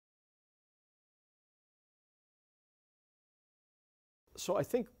So I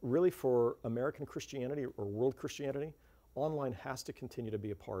think really for American Christianity or world Christianity, online has to continue to be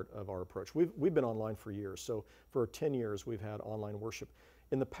a part of our approach. We've been online for years. So for 10 years, we've had online worship.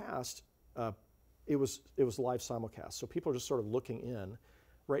 In the past, it was live simulcast. So people are just sort of looking in.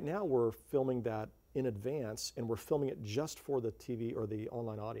 Right now, we're filming that in advance, and we're filming it just for the TV or the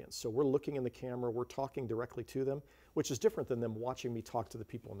online audience. So we're looking in the camera, we're talking directly to them, which is different than them watching me talk to the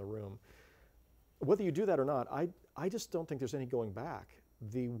people in the room. Whether you do that or not, I just don't think there's any going back.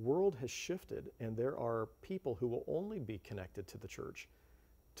 The world has shifted, and there are people who will only be connected to the church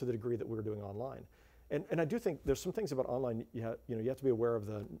to the degree that we're doing online. And I do think there's some things about online, you have to be aware of.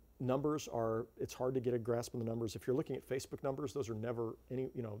 The numbers it's hard to get a grasp on the numbers. If you're looking at Facebook numbers, those are never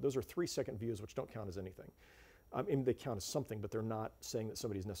those are 3-second views, which don't count as anything. I mean, they count as something, but they're not saying that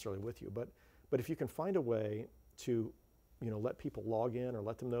somebody's necessarily with you. But if you can find a way to, let people log in or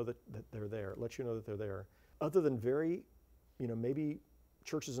let them know that they're there, let you know that they're there, other than very, maybe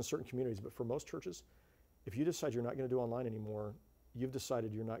churches in certain communities, but for most churches, if you decide you're not going to do online anymore, you've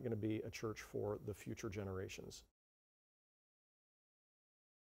decided you're not going to be a church for the future generations.